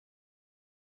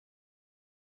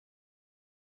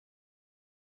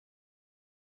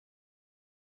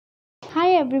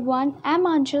Everyone, I am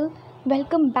Aanchal.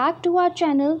 Welcome back to our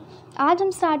channel. आज हम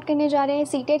start करने जा रहे हैं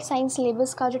सीटेट साइंस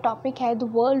सिलेबस का जो टॉपिक है द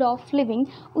वर्ल्ड ऑफ लिविंग,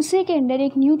 उसी के अंदर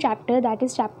एक new chapter that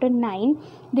is chapter 9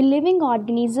 the living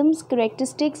organisms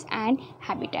characteristics and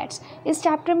habitats. इस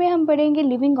चैप्टर में हम पढ़ेंगे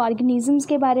लिविंग ऑर्गेनिजम्स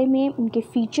के बारे में, उनके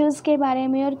फीचर्स के बारे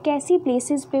में और कैसी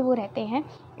प्लेसेस पे वो रहते हैं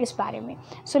इस बारे में।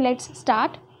 So let's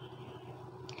start.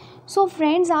 So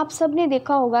friends, आप सब ने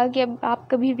देखा होगा कि अब आप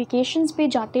कभी वेकेशंस पे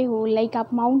जाते हो, लाइक आप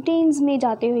माउंटेन्स में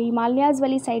जाते हो, हिमालयाज़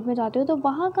वाली साइड में जाते हो, तो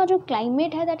वहाँ का जो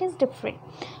क्लाइमेट है दैट इज़ डिफरेंट।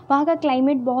 वहाँ का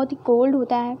क्लाइमेट बहुत ही कोल्ड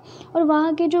होता है और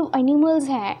वहाँ के जो एनिमल्स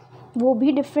हैं वो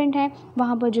भी डिफरेंट हैं।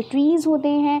 वहाँ पर जो ट्रीज़ होते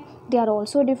हैं they are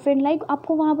also different. Like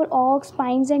आपको वहाँ पर ऑक्स,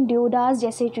 पाइन्स एंड देवदास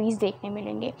जैसे ट्रीज़ देखने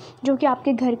मिलेंगे जो कि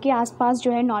आपके घर के आसपास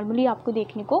जो है नॉर्मली आपको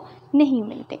देखने को नहीं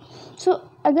मिलते। सो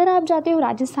अगर आप जाते हो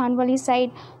राजस्थान वाली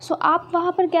साइड, सो आप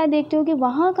वहाँ पर क्या देखते हो कि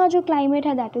वहाँ का जो क्लाइमेट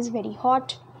है दैट इज़ वेरी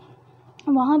हॉट।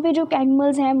 वहाँ पे जो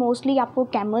एनिमल्स हैं मोस्टली आपको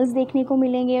कैमल्स देखने को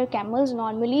मिलेंगे और कैमल्स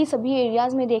नॉर्मली सभी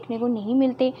एरियाज़ में देखने को नहीं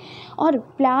मिलते। और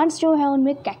प्लांट्स जो है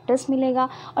उनमें कैक्टस मिलेगा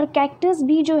और कैक्टस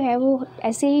भी जो है वो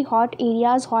ऐसे ही हॉट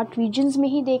एरियाज़, हॉट रीजन्स में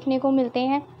ही देखने को मिलते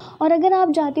हैं। और अगर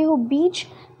आप जाते हो बीच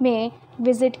में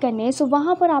विज़िट करने, सो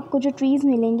वहाँ पर आपको जो ट्रीज़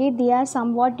मिलेंगे they are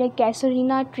somewhat like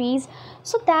कैसरीना trees.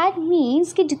 So that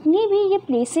means कि जितनी भी ये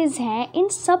प्लेसेस हैं इन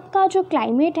सब का जो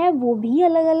क्लाइमेट है वो भी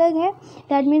अलग अलग है।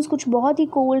 दैट मीन्स कुछ बहुत ही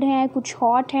कोल्ड हैं, कुछ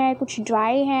हॉट हैं, कुछ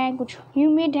ड्राई हैं, कुछ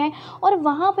ह्यूमिड हैं। और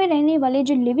वहाँ पर रहने वाले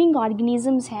जो लिविंग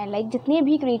ऑर्गेनिजम्स हैं, लाइक जितने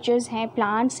भी क्रिएचर्स हैं,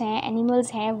 प्लांट्स हैं,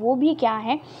 एनिमल्स हैं, वो भी क्या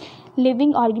है,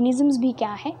 लिविंग ऑर्गेनिजम्स भी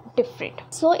क्या है, डिफरेंट।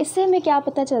 सो इससे हमें क्या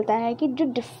पता चलता है कि जो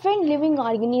डिफरेंट लिविंग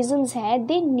ऑर्गेनिजम्स हैं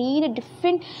they need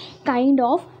different kind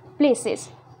of places,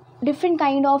 different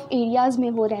kind of areas में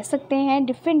वो रह सकते हैं।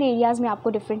 डिफरेंट एरियाज़ में आपको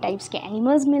डिफरेंट टाइप्स के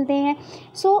एनिमल्स मिलते हैं।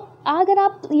 सो अगर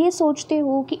आप ये सोचते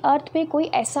हो कि अर्थ पे कोई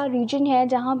ऐसा रीजन है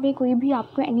जहाँ पे कोई भी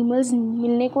आपको एनिमल्स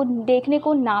मिलने को, देखने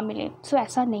को ना मिले, सो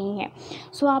ऐसा नहीं है।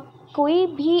 सो आप कोई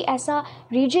भी ऐसा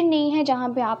रीजन नहीं है जहाँ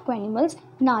पे आपको एनिमल्स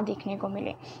ना देखने को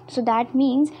मिले। सो दैट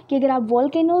मीन्स कि अगर आप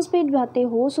वोल्केनोज पे जाते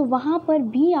हो सो वहाँ पर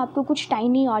भी आपको कुछ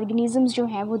टाइनी ऑर्गेनिजम्स जो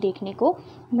हैं वो देखने को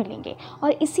मिलेंगे।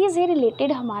 और इसी से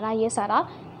रिलेटेड हमारा ये सारा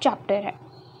चैप्टर है।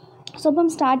 सो अब हम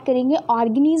स्टार्ट करेंगे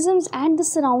organisms and the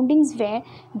surroundings where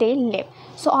they live.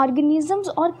 So organisms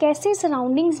और कैसे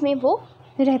सराउंडिंग्स में वो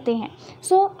रहते हैं।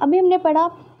 सो अभी हमने पढ़ा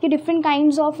कि डिफरेंट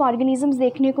काइंड्स ऑफ ऑर्गेनिजम्स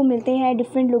देखने को मिलते हैं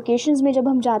डिफरेंट लोकेशंस में। जब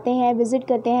हम जाते हैं, विजिट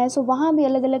करते हैं, सो वहाँ भी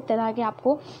अलग अलग तरह के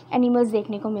आपको एनिमल्स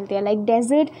देखने को मिलते हैं। लाइक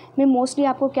डेजर्ट में मोस्टली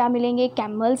आपको क्या मिलेंगे,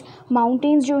 कैमल्स।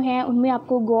 माउंटेन्स जो हैं उनमें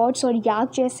आपको गॉड्स और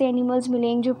याक जैसे एनिमल्स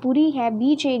मिलेंगे। जो पूरी है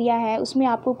बीच एरिया है उसमें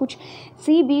आपको कुछ,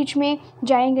 सी बीच में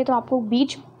जाएंगे तो आपको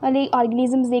बीच वाले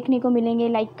ऑर्गेनिजम्स देखने को मिलेंगे।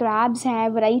 लाइक क्रैब्स हैं,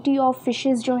 वैरायटी ऑफ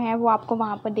फिशेस जो हैं वो आपको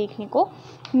वहाँ पर देखने को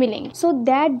मिलेंगे। सो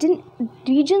दैट जिन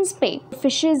रीजन्स पे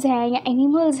फिशेस हैं या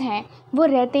एनिमल्स हैं वो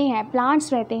रहते हैं,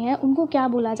 प्लांट्स रहते हैं, उनको क्या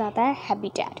बोला जाता है,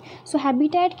 हैबिटेट। सो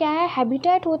हैबिटेट क्या है,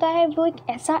 हैबिटेट होता है वो एक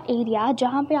ऐसा एरिया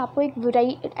जहाँ पे आपको एक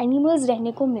एनिमल्स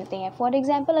रहने को मिलते हैं। फॉर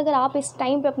एग्जांपल अगर आप इस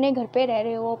टाइम पे अपने घर पे रह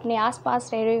रहे हो, अपने आसपास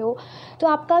रह रहे हो, तो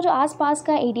आपका जो आसपास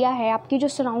का एरिया है, आपकी जो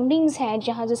सराउंडिंग्स हैं,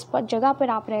 जहाँ जिस जगह पर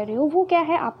आप रह रहे हो, वो क्या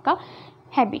है, आपका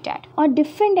हैबिटेट। और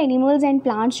डिफरेंट एनिमल्स एंड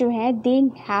प्लांट्स जो हैं they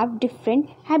have different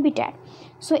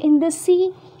habitat. So in the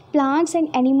C plants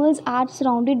and animals are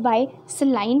surrounded by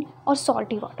saline और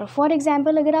salty water। फॉर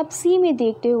एग्जाम्पल अगर आप सी में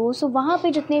देखते हो सो वहाँ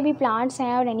पे जितने भी प्लांट्स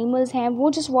हैं और एनिमल्स हैं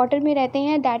वो जिस वाटर में रहते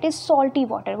हैं दैट इज़ सॉल्टी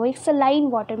वाटर, वो एक सलाइन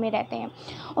वाटर में रहते हैं।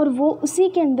 और वो उसी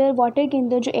के अंदर, वाटर के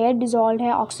अंदर जो एयर डिजॉल्व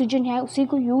है, ऑक्सीजन है, उसी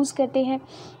को यूज़ करते हैं।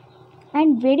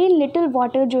 एंड वेरी लिटिल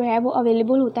वाटर जो है वो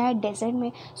अवेलेबल होता है डेजर्ट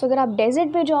में। सो अगर आप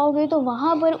डेजर्ट पे जाओगे तो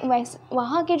वहाँ पर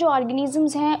वहाँ के जो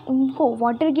ऑर्गेनिजम्स हैं उनको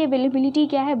वाटर की अवेलेबिलिटी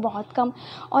क्या है, बहुत कम।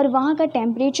 और वहाँ का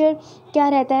टेम्परेचर क्या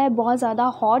रहता है, बहुत ज़्यादा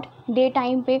हॉट डे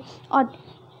टाइम पे, और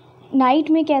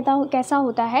नाइट में कैसा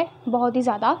होता है, बहुत ही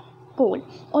ज़्यादा कोल्ड।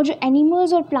 और जो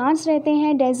एनिमल्स और प्लांट्स रहते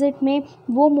हैं डेजर्ट में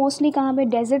वो मोस्टली कहाँ पे,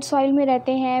 डेजर्ट सॉइल में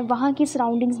रहते हैं, वहाँ की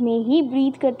सराउंडिंग्स में ही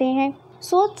ब्रीथ करते हैं।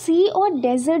 सो सी और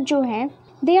डेजर्ट जो हैं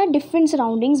they are different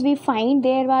surroundings, we find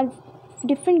there are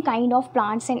different kind of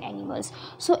plants and animals।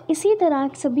 so इसी तरह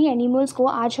सभी एनिमल्स को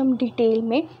आज हम डिटेल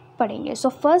में पढ़ेंगे। सो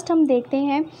फर्स्ट हम देखते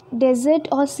हैं डेजर्ट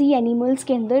और सी एनिमल्स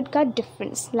के अंदर का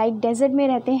डिफरेंस। लाइक डेजर्ट में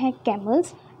रहते हैं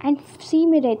कैमल्स एंड सी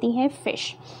में रहती हैं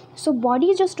फ़िश। सो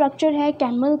बॉडी जो स्ट्रक्चर है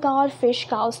कैमल का और फिश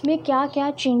का, उसमें क्या क्या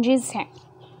चेंजेस हैं।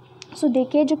 सो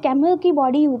देखिए, जो कैमल की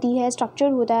बॉडी होती है,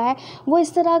 स्ट्रक्चर होता है, वो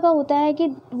इस तरह का होता है कि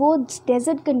वो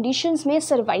डेजर्ट कंडीशंस में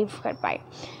सर्वाइव कर पाए।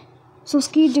 सो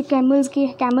उसकी जो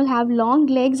कैमल हैव लॉन्ग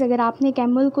लेग्स। अगर आपने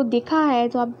कैमल को देखा है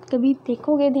तो आप कभी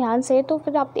देखोगे ध्यान से तो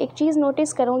फिर आप एक चीज़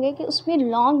नोटिस करोगे कि उसमें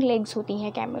लॉन्ग लेग्स होती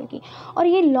हैं कैमल की। और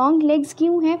ये लॉन्ग लेग्स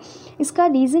क्यों हैं, इसका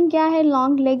रीज़न क्या है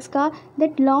लॉन्ग लेग्स का,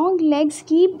 that long legs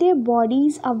keep their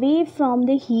bodies away from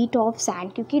the heat of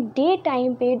sand. क्योंकि डे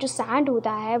टाइम पे जो सैंड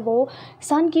होता है वो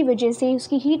सन की वजह से,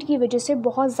 उसकी हीट की वजह से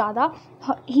बहुत ज़्यादा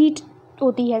हीट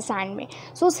होती है सैंड में।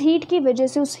 सो उस हीट की वजह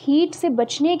से, उस हीट से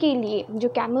बचने के लिए जो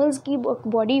कैमल्स की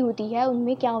बॉडी होती है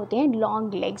उनमें क्या होते हैं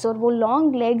लॉन्ग लेग्स, और वो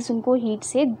लॉन्ग लेग्स उनको हीट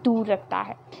से दूर रखता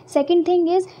है। Second thing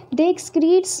is they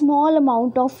excrete small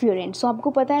amount of urine. सो आपको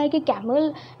पता है कि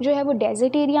कैमल जो है वो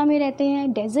डेजर्ट एरिया में रहते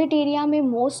हैं। डेजर्ट एरिया में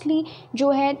मोस्टली जो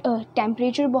है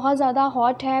टेम्परेचर बहुत ज़्यादा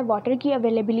हॉट है, वाटर की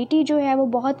अवेलेबिलिटी जो है वो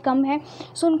बहुत कम है।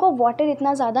 सो उनको वाटर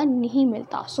इतना ज़्यादा नहीं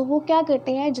मिलता। सो वो क्या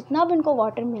करते हैं, जितना भी उनको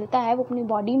वाटर मिलता है वो अपनी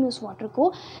बॉडी में उस वाटर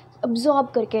को अब्जॉर्ब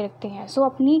करके रखते हैं। सो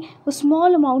अपनी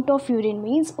small amount of urine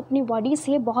means अपनी बॉडी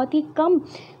से बहुत ही कम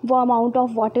वो अमाउंट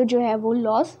ऑफ वाटर जो है वो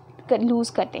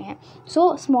लूज़ करते हैं। So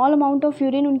small amount of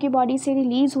urine उनकी बॉडी से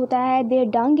रिलीज़ होता है। There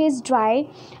Dang is dry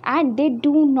and they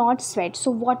do not sweat.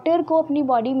 So water को अपनी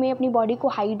बॉडी में, अपनी बॉडी को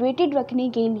हाइड्रेटेड रखने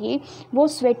के लिए वो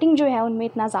स्वेटिंग जो है उनमें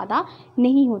इतना ज़्यादा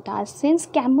नहीं होता। Since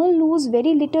camel loose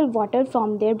very little water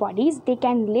from there bodies they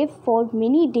can live for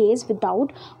many days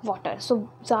without water. सो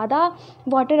ज़्यादा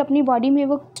वाटर अपनी बॉडी में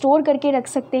वो स्टोर करके रख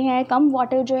सकते हैं, कम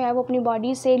वाटर जो है वो अपनी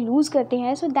बॉडी से लूज़ करते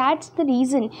हैं। सो दैट्स द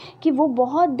रीज़न कि वो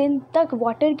बहुत दिन तक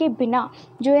वाटर के बिना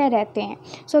जो है रहते हैं।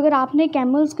 सो अगर आपने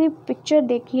कैमल्स की पिक्चर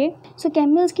देखिए, सो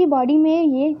कैमल्स की बॉडी में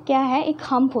ये क्या है, एक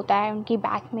हम्प होता है उनकी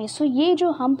बैक में। सो ये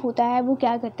जो हम्प होता है वो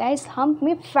क्या करता है, इस हम्प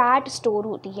में फैट स्टोर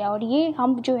होती है और ये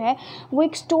हम्प जो है वो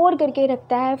एक स्टोर करके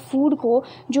रखता है फूड को,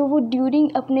 जो वो ड्यूरिंग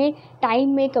अपने टाइम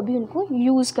में कभी उनको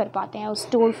यूज़ कर पाते हैं उस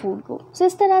स्टोर फूड को। सो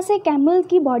इस तरह से कैमल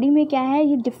की बॉडी में क्या है,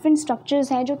 ये डिफरेंट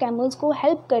स्ट्रक्चर्स हैं जो कैमल्स को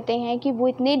हेल्प करते हैं कि वो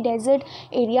इतने डेजर्ट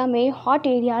एरिया में, हॉट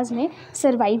एरियाज़ में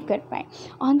सर्वाइव कर पाएँ।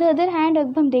 ऑन द अदर हैंड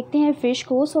अब हम देखते हैं फ़िश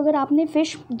को। सो अगर आपने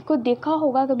फ़िश को देखा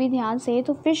होगा कभी ध्यान से,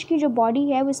 तो फ़िश की जो बॉडी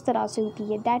है वो इस तरह से होती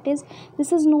है,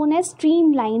 this is known as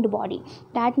stream lined body.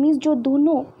 That means जो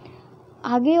दोनों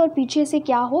आगे और पीछे से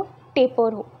क्या हो,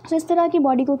 टेपर हो। सो इस तरह की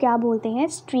बॉडी को क्या बोलते हैं,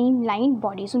 स्ट्रीम लाइन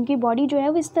बॉडीज़। उनकी बॉडी जो है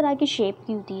वो इस तरह की शेप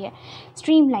की होती है,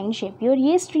 स्ट्रीम लाइन शेप की। और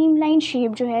ये स्ट्रीम लाइन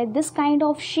शेप जो है, this kind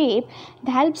of shape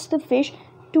helps the fish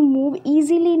to move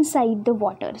easily inside the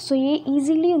water. सो ये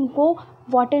ईजीली उनको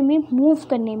वाटर में मूव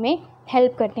करने में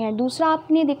हेल्प करते हैं। दूसरा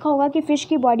आपने देखा होगा कि फ़िश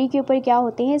की बॉडी के ऊपर क्या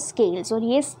होते हैं, स्केल्स। और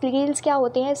ये स्केल्स क्या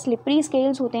होते हैं, स्लिपरी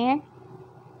स्केल्स होते हैं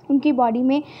उनकी बॉडी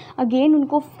में। अगेन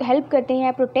उनको हेल्प करते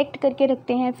हैं, प्रोटेक्ट करके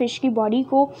रखते हैं फ़िश की बॉडी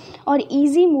को, और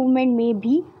इजी मूवमेंट में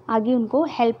भी आगे उनको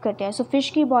हेल्प करते हैं। सो फ़िश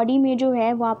की बॉडी में जो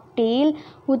है वो आप टेल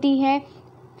होती है,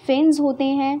 फिन्स होते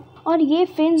हैं, और ये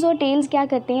फिन्स और टेल्स क्या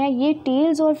करते हैं, ये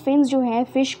टेल्स और फिन्स जो हैं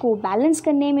फ़िश को बैलेंस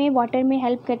करने में, वाटर में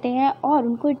हेल्प करते हैं, और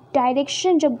उनको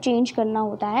डायरेक्शन जब चेंज करना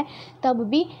होता है तब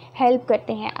भी हेल्प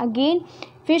करते हैं। अगेन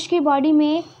फ़िश की बॉडी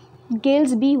में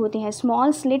गिल्स भी होते हैं,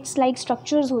 स्मॉल स्लिट्स लाइक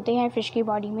स्ट्रक्चर्स होते हैं फ़िश की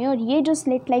बॉडी में। और ये जो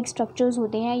स्लिट लाइक स्ट्रक्चर्स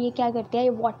होते हैं ये क्या करते हैं, ये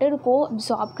वाटर को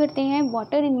अब्जॉर्ब करते हैं।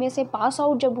 वाटर इनमें से पास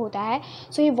आउट जब होता है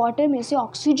सो ये वाटर में से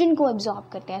ऑक्सीजन को अब्जॉर्ब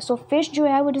करते हैं। सो फ़िश जो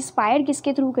है वो रिस्पायर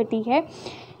किसके थ्रू करती है,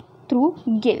 थ्रू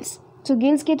गिल्स। सो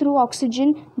गिल्स के थ्रू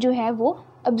ऑक्सीजन जो है वो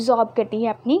अब्जॉर्ब करती है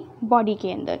अपनी बॉडी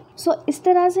के अंदर। सो इस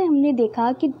तरह से हमने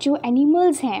देखा कि जो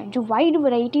एनिमल्स हैं, जो वाइड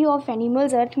वैरायटी ऑफ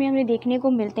एनिमल्स अर्थ में हमें देखने को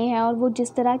मिलते हैं, और वो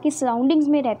जिस तरह की सराउंडिंग्स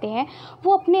में रहते हैं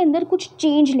वो अपने अंदर कुछ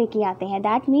चेंज लेके आते हैं।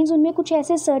 दैट मीन्स उनमें कुछ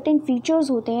ऐसे सर्टेन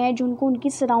फीचर्स होते हैं जो उनको उनकी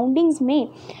सराउंडिंग्स में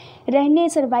रहने,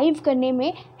 सर्वाइव करने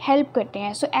में हेल्प करते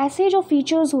हैं। सो ऐसे जो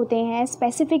फीचर्स होते हैं,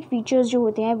 स्पेसिफिक फीचर्स जो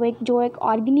होते हैं, वो एक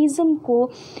ऑर्गेनिज्म को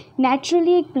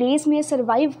नेचुरली एक प्लेस में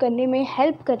सर्वाइव करने में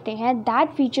हेल्प करते हैं, that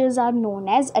features are known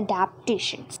as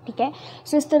adaptations. ठीक है,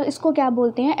 सो इसको क्या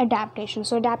बोलते हैं, अडेप्टेशन।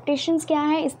 सो अडेप्टेशंस क्या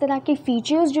है, इस तरह के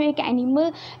फीचर्स जो एक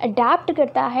एनिमल अडेप्ट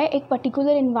करता है एक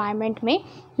पर्टिकुलर एनवायरनमेंट में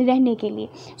रहने के लिए।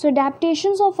 सो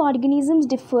adaptations of organisms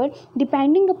differ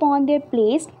depending upon their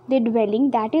place they dwelling,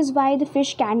 that is why the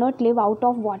fish can not live out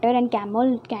of water and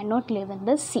camel can not live in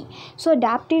the C. So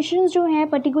adaptations जो हैं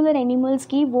particular animals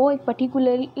की, वो एक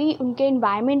particularly उनके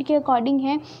environment के according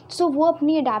हैं। सो वो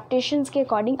अपनी अडेप्टेशंस के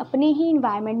अकॉर्डिंग अपने ही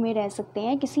इन्वायरमेंट में रह सकते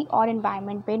हैं, किसी और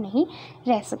इन्वायरमेंट पे नहीं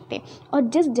रह सकते। और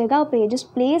जिस जगह पे, जिस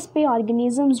प्लेस पे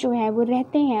ऑर्गेनिजम्स जो हैं वो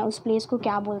रहते हैं, उस प्लेस को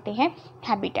क्या बोलते हैं,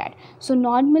 हैबिटेट। सो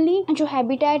नॉर्मली जो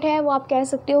हैबिटेट है वो आप कह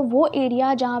सकते हो वो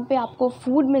एरिया जहाँ पे आपको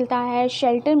फूड मिलता है,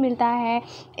 शेल्टर मिलता है,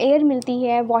 एयर मिलती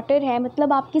है, वाटर है,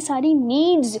 मतलब आपकी सारी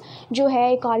नीड्स जो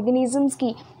है एक ऑर्गेनिजम्स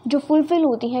की जो फुलफ़िल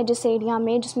होती हैं जिस एरिया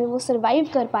में जिसमें वो सर्वाइव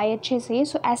कर पाए अच्छे से,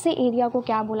 सो ऐसे एरिया को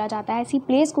क्या बोला जाता है, ऐसी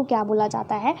प्लेस को क्या बोला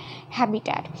जाता है,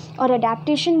 हैबिटेट। और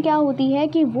अडेप्टेशन क्या होती है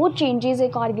कि वो चेंजेस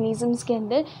एक ऑर्गेनिजम्स के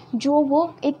अंदर जो वो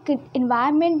एक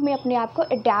इन्वायरमेंट में अपने आप को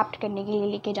अडेप्ट करने के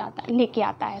लिए लेके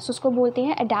आता है, सो उसको बोलते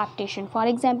हैं अडेप्टेशन। फॉर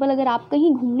एग्जांपल अगर आप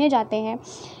कहीं घूमने जाते हैं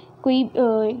कोई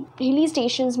हिली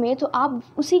स्टेशंस में, तो आप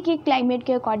उसी के क्लाइमेट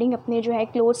के अकॉर्डिंग अपने जो है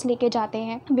क्लोथ्स लेके जाते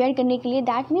हैं वेयर करने के लिए,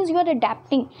 that means you are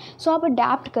adapting. सो आप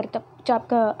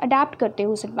अडेप्ट करते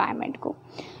हो उस एनवायरनमेंट को।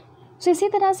 सो इसी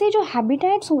तरह से जो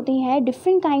हैबिटेट्स होते हैं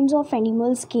डिफरेंट काइंड्स ऑफ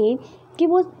एनिमल्स के, कि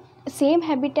वो सेम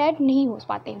हैबिटेट नहीं हो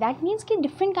पाते, दैट मीन्स कि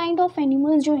डिफरेंट काइंड ऑफ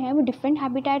एनिमल्स जो हैं वो डिफरेंट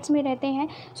हैबिटेट्स में रहते हैं।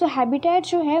 सो हैबिटेट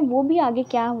जो है वो भी आगे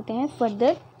क्या होते हैं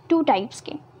फर्दर 2 टाइप्स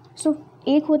के। सो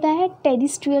एक होता है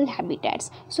टेरेस्ट्रियल हैबिटेट्स।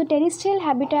 सो टेरेस्ट्रियल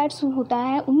हैबिटेट्स होता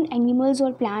है उन एनिमल्स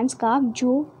और प्लांट्स का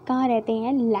जो कहाँ रहते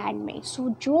हैं, लैंड में। सो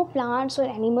जो प्लांट्स और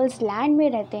एनिमल्स लैंड में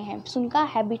रहते हैं सो उनका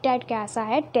हैबिटेट कैसा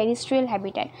है, टेरेस्ट्रियल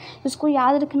हैबिटेट। उसको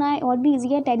याद रखना है और भी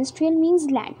ईजी है, terrestrial means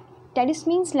land, terrace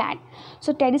means land.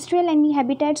 सो टेरेस्ट्रियल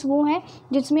हैबिटेट्स वो हैं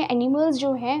जिसमें एनिमल्स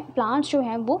जो हैं, प्लांट्स जो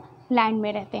हैं वो लैंड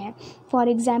में रहते हैं। फॉर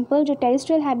एग्जांपल जो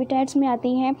टेरेस्ट्रियल हैबिटेट्स में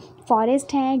आती हैं,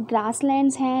 फॉरेस्ट हैं,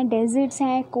 ग्रासलैंड्स हैं, डेजर्ट्स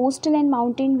हैं, कोस्टल एंड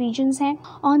माउंटेन रीजन्स हैं।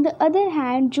 ऑन द अदर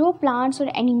हैंड जो प्लांट्स और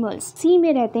एनिमल्स सी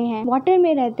में रहते हैं, वाटर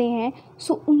में रहते हैं,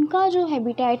 सो उनका जो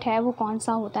हैबिटेट है वो कौन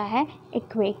सा होता है,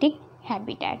 एक्वेटिक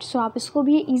हैबिटेट। सो आप इसको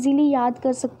भी इजीली याद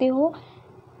कर सकते हो,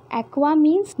 एक्वा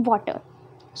मीन्स वाटर।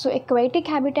 सो एक्वेटिक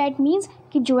हैबिटेट मीन्स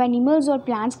कि जो एनिमल्स और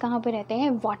प्लांट्स कहाँ पे रहते हैं,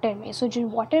 वाटर में। सो जो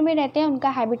वाटर में रहते हैं उनका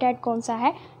हैबिटेट कौन सा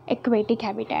है, एक्वेटिक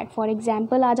हैबिटेट। फॉर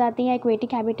एग्जांपल आ जाती हैं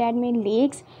एक्वेटिक हैबिटेट में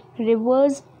लेक्स,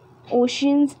 रिवर्स,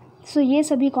 ओशंस। सो ये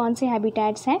सभी कौन से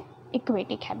हैबिटेट्स हैं,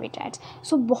 एक्वेटिक हैबिटेट्स।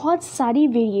 सो बहुत सारी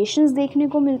वेरिएशंस देखने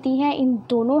को मिलती हैं इन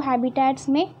दोनों हैबिटेट्स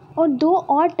में। और 2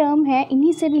 और टर्म है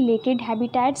इन्हीं से रिलेटेड,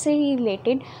 हैबिटेट से ही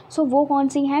रिलेटेड। सो वो कौन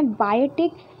सी हैं,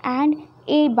 biotic and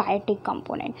abiotic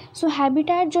component. So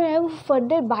habitat जो है वो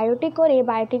फर्दर बायोटिक और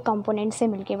एबायोटिक कंपोनेंट से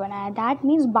मिलके बना है। दैट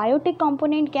मीन्स बायोटिक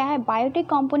कंपोनेंट क्या है, बायोटिक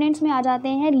कंपोनेंट्स में आ जाते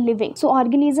हैं लिविंग। सो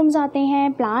ऑर्गेनिजम्स आते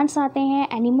हैं, प्लांट्स आते हैं,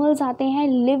 एनिमल्स आते हैं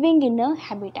लिविंग इन अ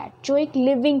हैबिटेट, जो एक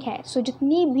लिविंग है। सो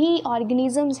जितनी भी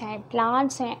ऑर्गेनिजम्स हैं,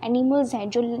 प्लांट्स हैं, एनिमल्स हैं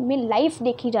जो में लाइफ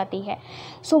देखी जाती है,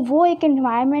 सो वो एक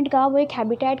एनवायरनमेंट का, वो एक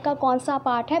हैबिटेट का कौन सा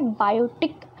पार्ट है,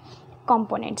 बायोटिक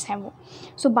कंपोनेंट्स हैं वो।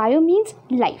 सो बायो मीन्स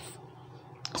लाइफ।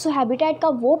 सो हैबिटेट का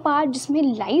वो पार्ट जिसमें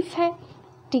लाइफ है,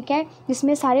 ठीक है,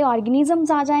 जिसमें सारे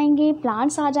ऑर्गेनिजम्स आ जाएंगे,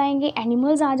 प्लांट्स आ जाएंगे,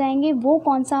 एनिमल्स आ जाएंगे, वो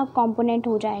कौन सा कंपोनेंट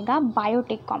हो जाएगा,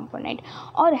 बायोटिक कंपोनेंट।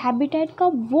 और हैबिटेट का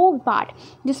वो पार्ट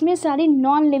जिसमें सारी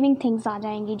नॉन लिविंग थिंग्स आ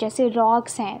जाएंगी, जैसे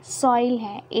रॉक्स हैं, सॉइल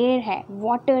है, एयर है,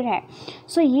 वाटर है।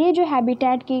 सो ये जो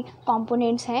हैबिटेट के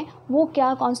कंपोनेंट्स हैं वो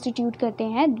क्या कॉन्स्टिट्यूट करते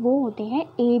हैं, वो होते हैं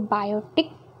एबायोटिक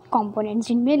कंपोनेंट्स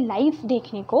जिनमें लाइफ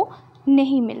देखने को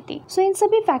नहीं मिलती। सो इन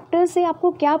सभी फैक्टर्स से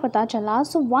आपको क्या पता चला,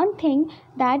 so one thing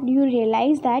that you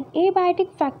realize that abiotic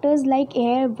factors like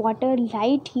air, water,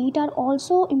 light, heat are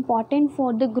also important for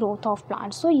the growth of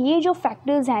plants. So ये जो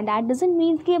factors हैं that doesn't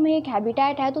mean कि हमें एक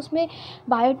habitat है तो उसमें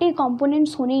biotic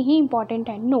components होने ही important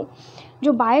है, no।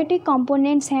 जो बायोटिक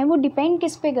कंपोनेंट्स हैं वो डिपेंड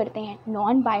किस पे करते हैं,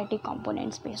 नॉन बायोटिक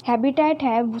कंपोनेंट्स पे। हैबिटेट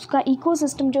है उसका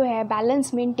इकोसिस्टम जो है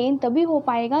बैलेंस मेंटेन तभी हो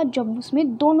पाएगा जब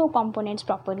उसमें दोनों कंपोनेंट्स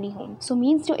प्रॉपरली हों। सो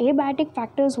मीन्स जो एबायोटिक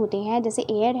फैक्टर्स होते हैं जैसे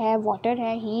एयर है, वाटर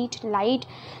है, हीट, लाइट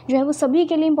जो है वो सभी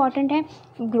के लिए इम्पॉर्टेंट है,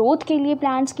 ग्रोथ के लिए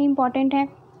प्लांट्स की इम्पॉर्टेंट है।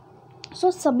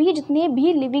 सो सभी जितने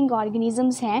भी लिविंग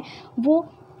ऑर्गेनिजम्स हैं वो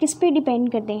किस पे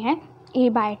डिपेंड करते हैं,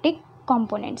 एबायोटिक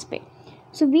कंपोनेंट्स पे।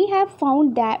 So we have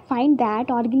find that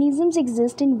organisms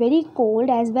exist in very cold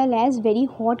as well as very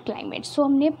hot climates. So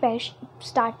हमने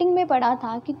स्टार्टिंग में पढ़ा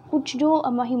था कि कुछ जो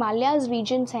हिमालयाज़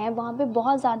रीजन्स हैं वहाँ पे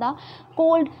बहुत ज़्यादा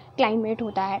कोल्ड क्लाइमेट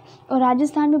होता है और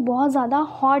राजस्थान में बहुत ज़्यादा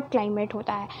हॉट क्लाइमेट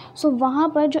होता है। सो वहाँ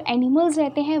पर जो एनिमल्स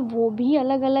रहते हैं वो भी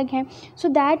अलग अलग हैं। सो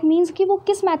दैट मीन्स कि वो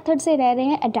किस मेथड से रह रहे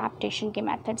हैं, अडेप्टेशन के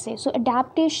मेथड से। सो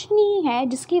अडेप्टेशन ही है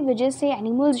जिसकी वजह से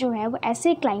एनिमल्स जो हैं वो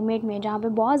ऐसे क्लाइमेट में जहाँ पे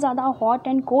बहुत ज़्यादा हॉट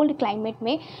एंड कोल्ड क्लाइमेट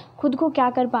में खुद को क्या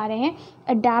कर पा रहे हैं,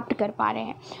 अडेप्ट कर पा रहे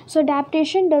हैं। सो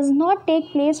adaptation does not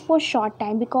take place for short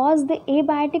time because the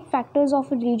abiotic factors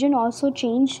of a reason also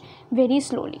change very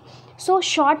slowly. So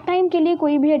short time के लिए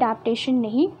कोई भी अडेप्टेशन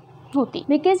नहीं होती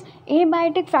बिकॉज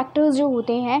एबायोटिक फैक्टर्स जो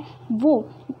होते हैं वो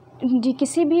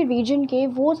किसी भी रीजन के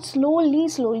वो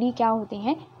स्लोली क्या होते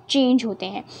हैं, चेंज होते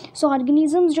हैं। सो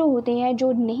ऑर्गेनिजम्स जो होते हैं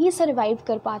जो नहीं सर्वाइव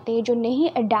कर पाते, जो नहीं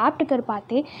अडेप्ट कर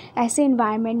पाते ऐसे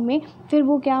इन्वायरमेंट में, फिर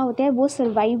वो क्या होते हैं, वो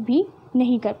सर्वाइव भी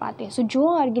नहीं कर पाते। सो जो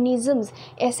ऑर्गेनिजम्स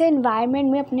ऐसे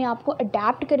एनवायरनमेंट में अपने आप को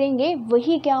अडेप्ट करेंगे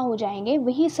वही क्या हो जाएंगे,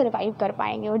 वही सर्वाइव कर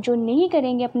पाएंगे, और जो नहीं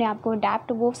करेंगे अपने आप को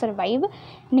अडेप्ट वो सर्वाइव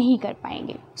नहीं कर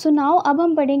पाएंगे। सो नाउ अब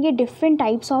हम पढ़ेंगे डिफरेंट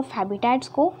टाइप्स ऑफ हैबिटेट्स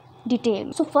को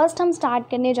डिटेल। सो फर्स्ट हम स्टार्ट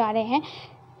करने जा रहे हैं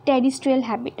टेरेस्ट्रियल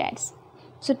हैबिटेट्स।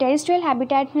 सो टेरेस्ट्रियल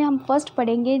हैबिटेट में हम फर्स्ट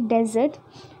पढ़ेंगे डेजर्ट।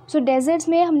 सो डेजर्ट्स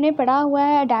में हमने पढ़ा हुआ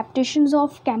है अडेप्टेशंस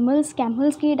ऑफ कैमल्स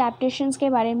की अडेप्टेशंस के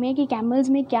बारे में कि कैमल्स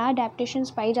में क्या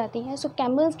अडेप्टेशंस पाई जाती हैं। सो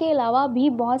कैमल्स के अलावा भी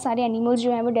बहुत सारे एनिमल्स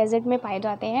जो हैं वो डेजर्ट में पाए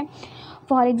जाते हैं।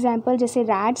 फॉर एग्जांपल जैसे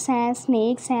रैट्स हैं,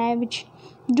 स्नेक्स हैं which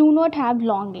do not have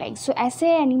long legs. सो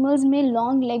ऐसे एनिमल्स में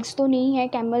लॉन्ग लेग्स तो नहीं है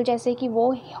कैमल जैसे कि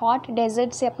वो हॉट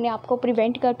डेजर्ट से अपने आप को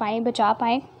प्रिवेंट कर पाएँ, बचा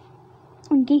पाएँ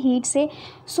उनकी हीट से।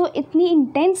 सो इतनी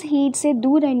इंटेंस हीट से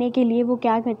दूर रहने के लिए वो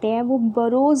क्या करते हैं, वो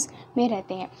बरोज़ में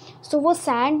रहते हैं। सो वो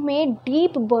सैंड में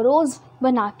डीप बरोज़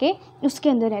बना के उसके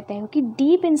अंदर रहते हैं, क्योंकि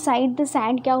डीप इनसाइड द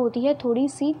सैंड क्या होती है, थोड़ी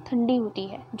सी ठंडी होती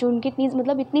है, जो उनकी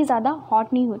इतनी ज़्यादा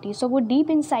हॉट नहीं होती। सो वो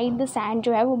डीप इनसाइड द सैंड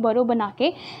जो है वो बरो बना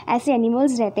के ऐसे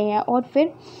एनिमल्स रहते हैं। और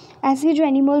फिर ऐसे जो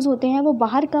एनिमल्स होते हैं वो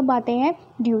बाहर कब आते हैं,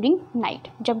 ड्यूरिंग नाइट,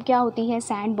 जब क्या होती है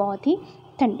सैंड बहुत ही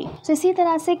ठंडी। सो इसी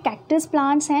तरह से कैक्टस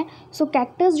प्लांट्स हैं। सो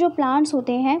कैक्टस जो प्लांट्स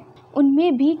होते हैं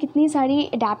उनमें भी कितनी सारी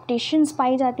अडेप्टेशंस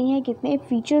पाई जाती हैं, कितने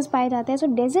फीचर्स पाए जाते हैं। सो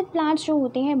डेजर्ट प्लांट्स जो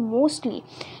होते हैं मोस्टली,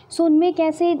 सो उनमें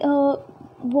कैसे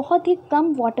बहुत ही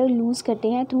कम वाटर लूज़ करते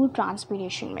हैं थ्रू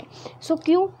ट्रांसपिरेशन में। सो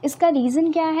क्यों, इसका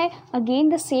रीज़न क्या है, अगेन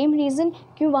द सेम रीज़न,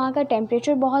 क्यों वहाँ का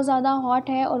टेम्परेचर बहुत ज़्यादा हॉट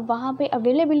है और वहाँ पे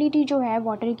अवेलेबिलिटी जो है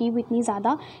वाटर की भी इतनी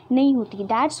ज़्यादा नहीं होती।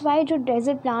 दैट्स वाई जो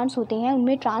डेजर्ट प्लांट्स होते हैं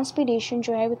उनमें ट्रांसपिरेशन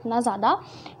जो है इतना ज़्यादा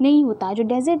नहीं होता। जो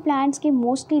डेजर्ट प्लांट्स के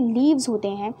मोस्टली लीव्स होते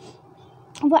हैं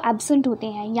वो एब्सेंट होते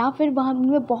हैं, या फिर वहाँ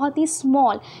उनमें बहुत ही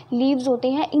स्मॉल लीव्स होते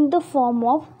हैं in the form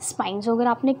of spines. अगर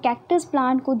आपने कैक्टस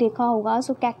प्लांट को देखा होगा,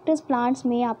 सो कैक्टस प्लांट्स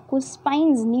में आपको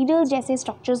स्पाइंस, नीडल्स जैसे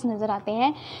स्ट्रक्चर्स नज़र आते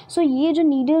हैं। सो ये जो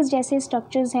नीडल्स जैसे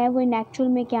स्ट्रक्चर्स हैं वो इन एक्चुअल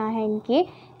में क्या है, इनके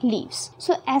लीव्स।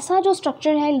 सो ऐसा जो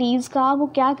स्ट्रक्चर है लीव्स का वो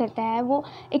क्या करता है, वो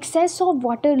एक्सेस ऑफ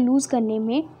वाटर लूज़ करने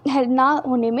में ना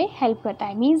होने में हेल्प करता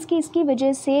है। मीन्स कि इसकी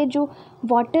वजह से जो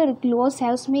वाटर लॉस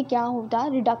है उसमें क्या होता,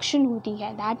 रिडक्शन होती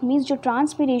है। दैट मीन्स जो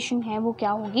ट्रांसपिरेशन है वो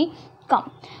क्या होगी, कम।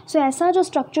 सो ऐसा जो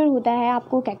स्ट्रक्चर होता है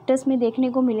आपको कैक्टस में देखने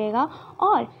को मिलेगा।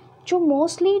 और जो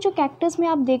मोस्टली जो कैक्टस में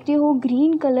आप देखते हो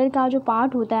ग्रीन कलर का जो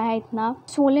पार्ट होता है, इतना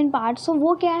सोलन पार्ट, सो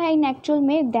वो क्या है इन एक्चुअल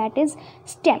में, दैट इज़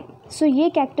स्टेम। सो ये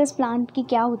कैक्टस प्लांट की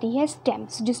क्या होती है,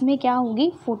 स्टेम्स, जिसमें क्या होगी,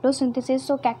 फोटोसिंथेसिस।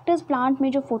 सो कैक्टस प्लांट में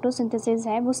जो फोटोसिंथेसिस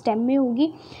है वो स्टेम में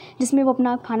होगी, जिसमें वो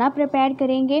अपना खाना प्रिपेयर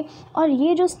करेंगे। और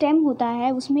ये जो स्टेम होता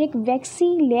है उसमें एक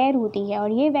वैक्सी लेयर होती है,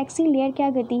 और ये वैक्सी लेयर क्या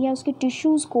करती है, उसके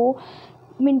टिश्यूज़ को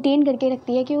मेंटेन करके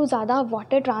रखती है कि वो ज़्यादा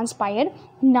वाटर ट्रांसपायर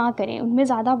ना करें, उनमें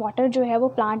ज़्यादा वाटर जो है वो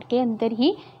प्लांट के अंदर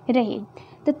ही रहे।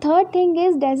 The third thing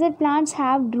is desert plants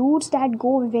have roots that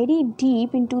go very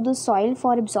deep into the soil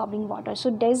for absorbing water. So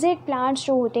desert plants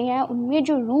जो होते हैं उनमें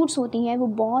जो रूट्स होती हैं वो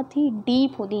बहुत ही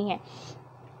डीप होती हैं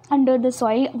अंडर द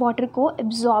सॉइल वाटर को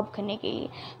एब्जॉर्ब करने के लिए।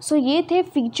 सो ये थे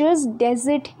फीचर्स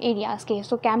डेजर्ट एरियाज़ के।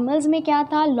 सो कैमल्स में क्या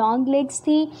था, लॉन्ग लेग्स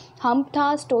थी, हम्प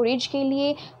था स्टोरेज के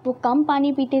लिए, वो कम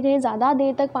पानी पीते थे, ज़्यादा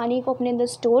देर तक पानी को अपने अंदर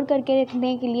स्टोर करके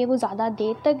रखने के लिए वो ज़्यादा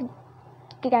देर तक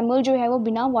कैमल जो है वो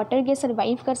बिना वाटर के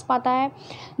सर्वाइव कर पाता है।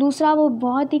 दूसरा, वो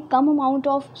बहुत ही कम amount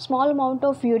of, small amount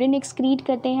of urine excrete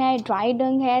करते हैं, ड्राई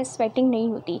डंग है, स्वेटिंग नहीं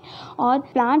होती। और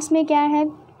प्लांट्स में क्या है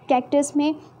कैक्टस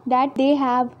में, that they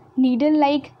have needle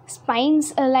like spines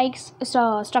like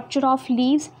structure of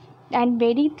leaves and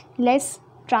very less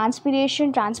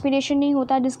transpiration नहीं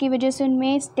होता, जिसकी वजह से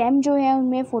उनमें स्टेम जो है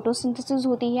उनमें फोटोसिंथेसिस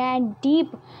होती है एंड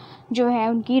डीप जो है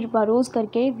उनकी बरोज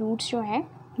करके रूट्स जो हैं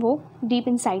वो डीप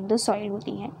इनसाइड द सॉइल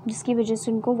होती हैं, जिसकी वजह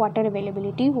से उनको वाटर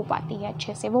अवेलेबिलिटी हो पाती है,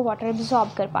 अच्छे से वो वाटर एब्जॉर्ब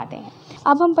कर पाते हैं।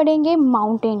 अब हम पढ़ेंगे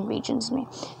माउंटेन रीजन्स में।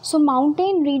 सो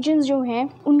माउंटेन रीजन्स जो हैं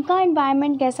उनका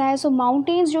एनवायरनमेंट कैसा है। सो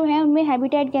माउंटेन्स जो हैं उनमें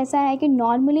हैबिटेट कैसा है कि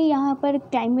नॉर्मली यहाँ पर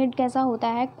क्लाइमेट कैसा होता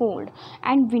है, कोल्ड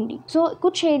एंड विंडी। सो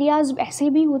कुछ एरियाज़ ऐसे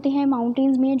भी होते हैं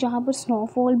माउंटेन्स में जहाँ पर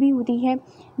स्नोफॉल भी होती है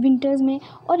विंटर्स में।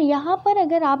 और यहाँ पर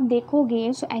अगर आप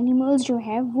देखोगे सो एनिमल्स जो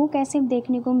हैं वो कैसे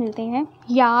देखने को मिलते हैं,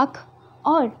 याक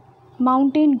और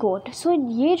माउंटेन गोट। सो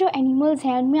ये जो एनिमल्स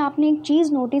हैं उनमें आपने एक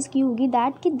चीज़ नोटिस की होगी,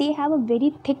 दैट कि they have a very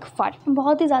thick फर,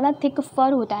 बहुत ही ज़्यादा थिक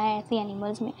फर होता है ऐसे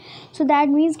एनिमल्स में। सो दैट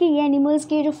मीन्स कि ये एनिमल्स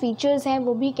के जो फीचर्स हैं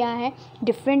वो भी क्या है,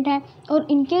 डिफरेंट हैं, और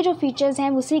इनके जो फीचर्स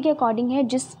हैं उसी के अकॉर्डिंग है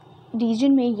जिस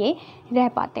रीजन में ये रह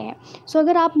पाते हैं। सो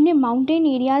अगर आपने माउंटेन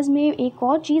एरियाज़ में एक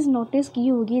और चीज़ नोटिस की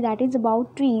होगी, दैट इज़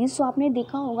अबाउट ट्रीज़। सो आपने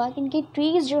देखा होगा कि इनके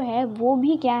ट्रीज़ जो है वो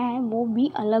भी क्या है, वो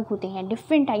भी अलग होते हैं,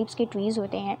 डिफरेंट टाइप्स के ट्रीज़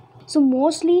होते हैं। सो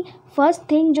मोस्टली फर्स्ट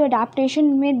थिंग जो अडेप्टेशन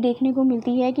में देखने को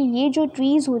मिलती है कि ये जो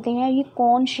ट्रीज़ होते हैं ये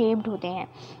कॉर्न शेप्ड होते हैं।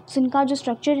 सो इनका जो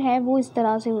स्ट्रक्चर है वो इस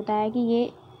तरह से होता है कि ये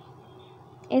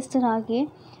इस तरह के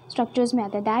स्ट्रक्चर्स में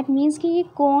आता है। दैट मीन्स कि ये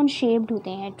कॉन शेप्ड होते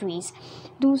हैं ट्रीज़।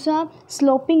 दूसरा,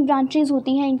 स्लोपिंग ब्रांचेस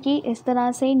होती हैं इनकी इस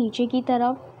तरह से नीचे की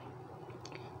तरफ।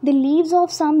 The leaves of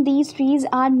some these trees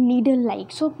are needle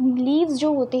like. So leaves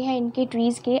जो होते हैं इनके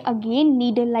ट्रीज़ के अगेन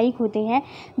नीडल लाइक होते हैं।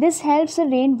 This helps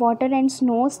rain water and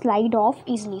snow slide of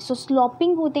easily. So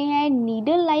sloping होते हैं,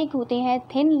 नीडल लाइक होते हैं,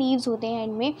 थिन लीव्स होते हैं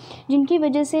इनमें, जिनकी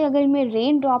वजह से अगर इनमें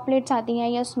रेन ड्रॉपलेट्स आती हैं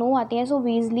या स्नो आती हैं सो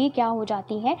ईजली क्या हो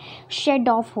जाती है, शेड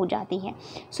ऑफ हो जाती हैं।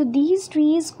 So these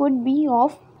trees could be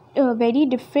of very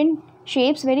different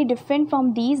shapes, very different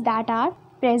from these that are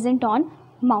present on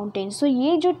mountains. सो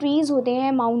ये जो ट्रीज़ होते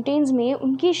हैं माउंटेन्स में,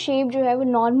 उनकी शेप जो है वो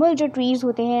नॉर्मल जो ट्रीज़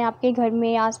होते हैं आपके घर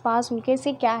में आसपास उनके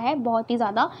से क्या है, बहुत ही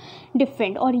ज़्यादा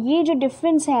डिफरेंट। और ये जो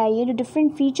डिफरेंस है, ये जो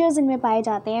डिफरेंट फीचर्स इनमें पाए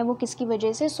जाते हैं वो किसकी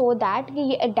वजह से, सो दैट कि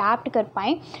ये अडेप्ट कर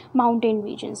पाएँ माउंटेन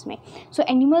रीजन्स में। सो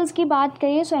एनिमल्स की बात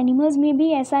करें, सो एनिमल्स में भी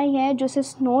ऐसा ही है, जैसे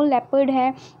स्नो लेपर्ड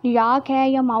है, याक है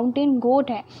या माउंटेन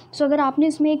गोट है। सो अगर आपने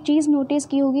इसमें एक चीज़ नोटिस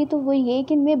की होगी तो वो ये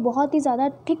कि इनमें बहुत ही ज़्यादा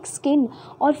थिक स्किन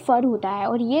और फर होता है,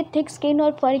 और ये थिक स्किन और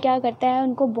फर क्या करता है,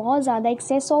 उनको बहुत ज़्यादा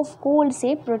एक्सेस ऑफ कोल्ड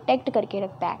से प्रोटेक्ट करके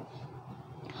रखता है।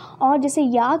 और जैसे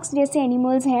याक्स जैसे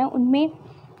एनिमल्स हैं उनमें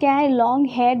क्या है, लॉन्ग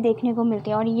हेयर देखने को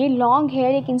मिलते हैं, और ये लॉन्ग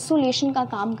हेयर एक इंसुलेशन का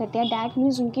काम करते हैं। दैट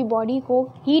मीन्स उनकी बॉडी को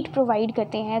हीट प्रोवाइड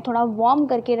करते हैं, थोड़ा वार्म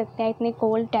करके रखते हैं इतने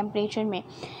कोल्ड टेम्परेचर में।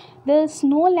 The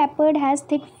snow leopard has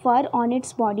thick for on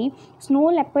its body. Snow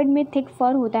leopard में थिक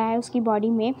फर होता है उसकी बॉडी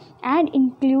में, and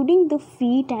including the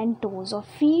feet and toes. और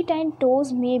फीट एंड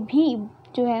टोज़ में भी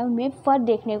जो है उनमें फ़र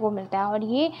देखने को मिलता है, और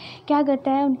ये क्या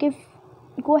करता है, उनके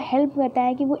को हेल्प करता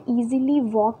है कि वो ईज़िली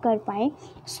वॉक कर पाएँ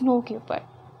स्नो के ऊपर।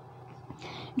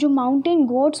 जो माउंटेन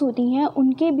गोट्स होती हैं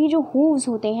उनके भी जो हूव्स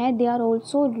होते हैं, they are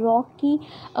also Rocky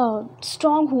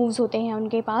strong hooves होते हैं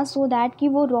उनके पास, सो दैट कि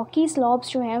वो रॉकी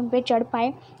स्लॉप्स जो हैं उन पर चढ़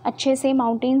पाए अच्छे से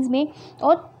माउंटेन्स में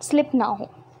और स्लिप ना हो।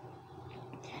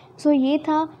 सो ये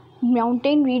था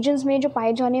माउंटेन रीजन्स में जो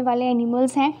पाए जाने वाले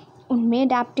एनिमल्स हैं उनमें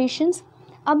अडैप्टेशंस।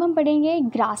 अब हम पढ़ेंगे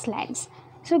ग्रासलैंड्स।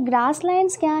 सो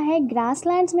ग्रासलैंड्स क्या है,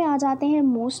 ग्रासलैंड्स में आ जाते हैं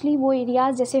मोस्टली वो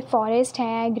एरियाज़ जैसे फॉरेस्ट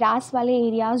हैं, ग्रास वाले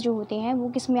एरियाज़ जो होते हैं वो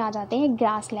किस में आ जाते हैं,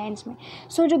 ग्रासलैंड्स में।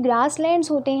 सो जो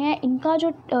ग्रासलैंड्स होते हैं इनका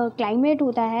जो क्लाइमेट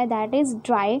होता है दैट इज़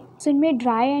ड्राई। सो इनमें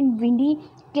ड्राई एंड विंडी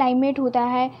क्लाइमेट होता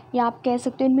है, या आप कह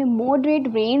सकते हो इनमें मॉडरेट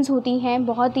रेन्स होती हैं,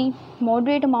 बहुत ही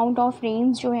मॉडरेट अमाउंट ऑफ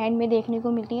रेन्स जो है इनमें देखने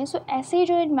को मिलती हैं। सो ऐसे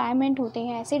जो एनवायरनमेंट होते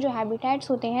हैं, ऐसे जो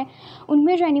हैबिटेट्स होते हैं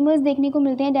उनमें जो एनिमल्स देखने को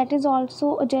मिलते हैं दैट इज़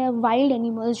ऑल्सो जो वाइल्ड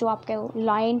एनिमल्स जो आपके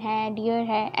लायन है, डियर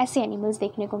है, ऐसे एनिमल्स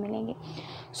देखने को मिलेंगे।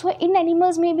 सो इन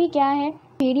एनिमल्स में भी क्या है,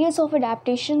 वेरियस ऑफ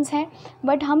अडैप्टेशंस हैं,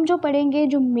 बट हम जो पढ़ेंगे,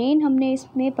 जो मेन हमने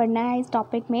इसमें पढ़ना है इस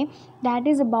टॉपिक में, that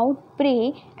is about pray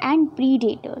and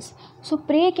predators. So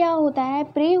pray क्या होता है,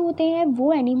 प्रे होते हैं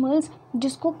वो एनिमल्स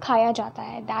जिसको खाया जाता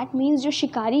है। दैट मीन्स जो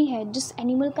शिकारी है, जिस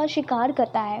एनिमल का शिकार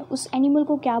करता है उस एनिमल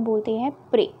को क्या बोलते हैं,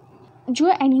 प्रे। जो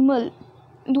एनिमल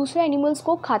दूसरे एनिमल्स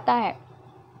को खाता है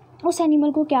उस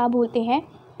एनिमल को क्या बोलते हैं,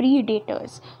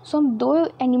 प्रीडेटर्स। सो हम दो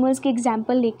एनिमल्स के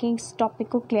एग्जाम्पल लेके इस टॉपिक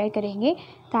को क्लियर करेंगे,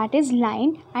 that is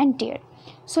lion and dear.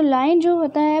 So lion जो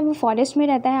होता है वो फॉरेस्ट में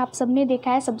रहता है, आप सब ने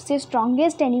देखा है सबसे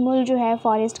स्ट्रॉन्गेस्ट एनिमल जो है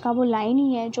फॉरेस्ट का वो लायन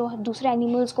ही है, जो दूसरे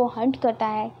एनिमल्स को हंट करता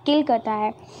है, किल करता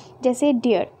है, जैसे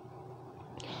डियर।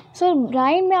 सो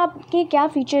लायन में आपके क्या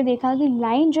फ़ीचर देखा कि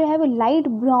लायन जो है वो लाइट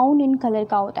ब्राउन इन कलर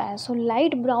का होता है। सो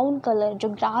लाइट ब्राउन कलर जो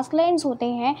ग्रासलैंड्स होते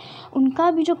हैं उनका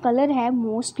भी जो कलर है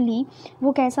मोस्टली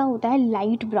वो कैसा होता है,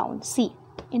 light brown. C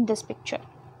in this picture.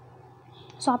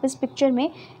 सो आप इस पिक्चर में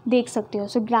देख सकते हो।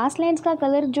 सो ग्रासलैंड्स का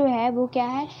कलर जो है वो क्या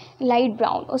है, लाइट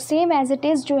ब्राउन, और सेम एज इट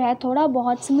इज़ जो है थोड़ा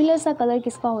बहुत सिमिलर सा कलर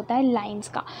किसका होता है, लाइन्स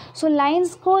का। सो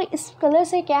लाइन्स को इस कलर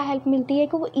से क्या हेल्प मिलती है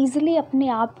कि वो ईज़िली अपने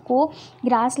आप को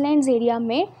ग्रासलैंड्स एरिया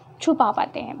में छुपा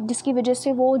पाते हैं, जिसकी वजह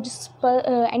से वो जिस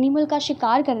पर एनिमल का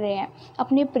शिकार कर रहे हैं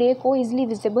अपने प्रे को ईज़िली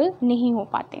विजिबल नहीं हो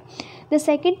पाते। The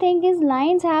second thing is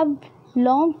Lions have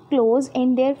long close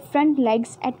in their front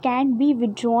legs eight can be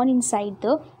withdrawn inside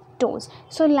the toes.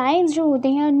 So Lions जो होते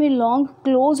हैं उनमें लॉन्ग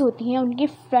क्लोज होती हैं उनके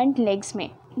फ्रंट लेग्स में।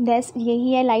 दस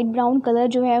यही है, लाइट ब्राउन कलर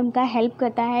जो है उनका हेल्प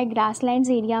करता है ग्रासलैंड्स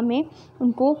एरिया में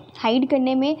उनको हाइड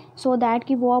करने में, सो दैट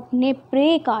कि वो अपने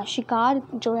प्रे का शिकार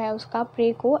जो है उसका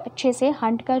प्रे को अच्छे से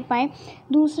हंट कर पाएँ।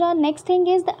 दूसरा next thing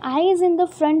is the eyes in the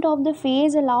front of the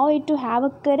face allow it to have a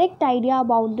correct idea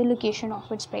about the location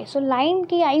of its prey. So lion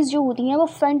की आइज़ जो होती हैं वो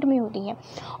फ्रंट में होती हैं,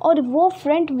 और वो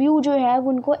फ्रंट व्यू जो है वो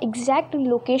उनको एग्जैक्ट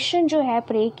लोकेशन जो है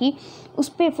प्रे की उस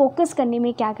पर फोकस करने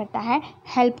में क्या करता है,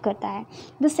 हेल्प करता है।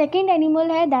 द सेकेंड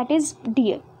एनिमल है that is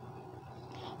dear.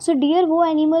 So dear वो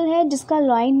एनिमल है जिसका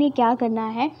लायन ने क्या करना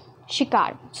है,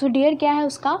 शिकार। सो डियर क्या है,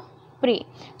 उसका प्रे।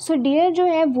 सो डियर जो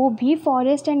है वो भी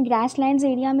फॉरेस्ट एंड ग्रासलैंड्स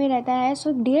एरिया में रहता है।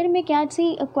 सो डियर में क्या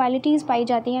सी क्वालिटीज़ पाई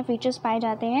जाती हैं, फीचर्स पाए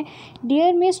जाते हैं।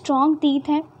 डियर में स्ट्रॉन्ग टीथ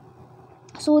हैं,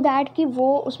 सो दैट कि वो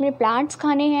उसमें प्लांट्स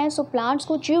खाने हैं। सो प्लांट्स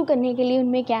को च्यू करने के लिए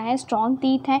उनमें क्या है, स्ट्रॉन्ग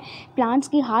टीथ हैं। प्लांट्स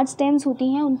की हार्ड स्टेम्स होती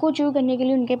हैं, उनको च्यू करने के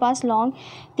लिए उनके पास लॉन्ग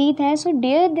टीथ हैं। So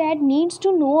dear that needs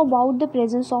to know about the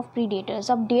presence of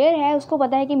predators. अब डियर है, उसको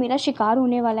पता है कि मेरा शिकार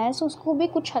होने वाला है, सो उसको भी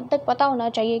कुछ हद तक पता होना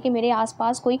चाहिए कि मेरे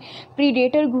आसपास कोई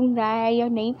प्रीडेटर घूम रहा है या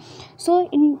नहीं। सो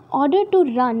इन ऑर्डर टू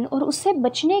रन, और उससे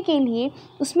बचने के लिए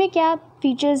उसमें क्या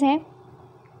फीचर्स हैं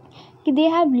कि they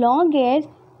have long air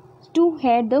to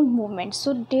here the movement.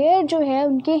 So dare जो है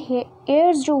उनके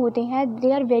एयर्स जो होते हैं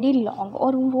दे आर वेरी लॉन्ग,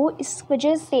 और वो इस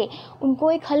वजह से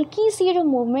उनको एक हल्की सी जो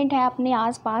मूवमेंट है अपने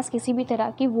आसपास किसी भी तरह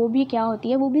की, वो भी क्या होती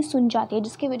है, वो भी सुन जाती है,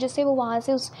 जिसकी वजह से वो वहाँ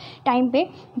से उस टाइम पे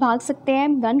भाग सकते हैं,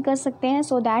 रन कर सकते हैं,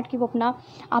 सो दैट कि वो अपना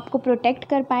आपको प्रोटेक्ट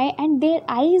कर पाए। And there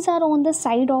eyes are on the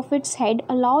side of its head,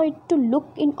 allow it to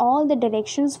look in all the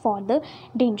directions for the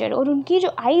danger. और उनकी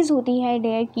जो आइज़ होती है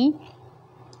डेयर की,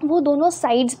 वो दोनों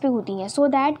साइड्स पे होती हैं, सो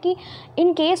दैट कि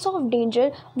इन केस ऑफ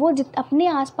डेंजर वो अपने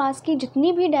आसपास की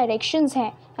जितनी भी डायरेक्शंस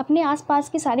हैं, अपने आसपास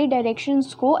की सारी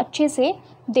डायरेक्शंस को अच्छे से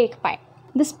देख पाए।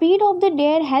 The speed of the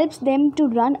dare helps them to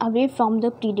run away from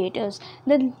the predators.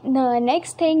 The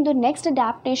next thing, जो नेक्स्ट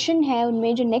अडेप्टेशन है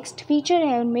उनमें, जो नेक्स्ट फीचर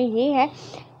है उनमें ये है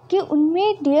कि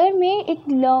उनमें डेयर में एक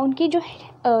उनकी जो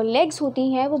लेग्स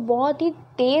होती हैं वो बहुत ही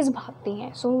तेज़ भागती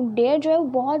हैं। सो डेयर जो है वो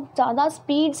बहुत ज़्यादा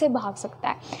स्पीड से भाग सकता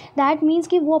है। दैट मीन्स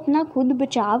कि वो अपना खुद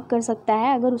बचाव कर सकता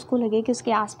है अगर उसको लगे कि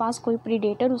उसके आसपास कोई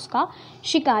प्रीडेटर उसका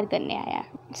शिकार करने आया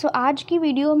है। सो आज की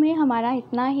वीडियो में हमारा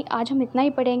इतना ही, आज हम इतना ही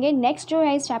पढ़ेंगे। नेक्स्ट जो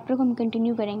है इस चैप्टर को हम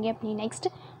कंटिन्यू करेंगे अपनी नेक्स्ट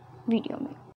वीडियो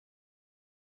में।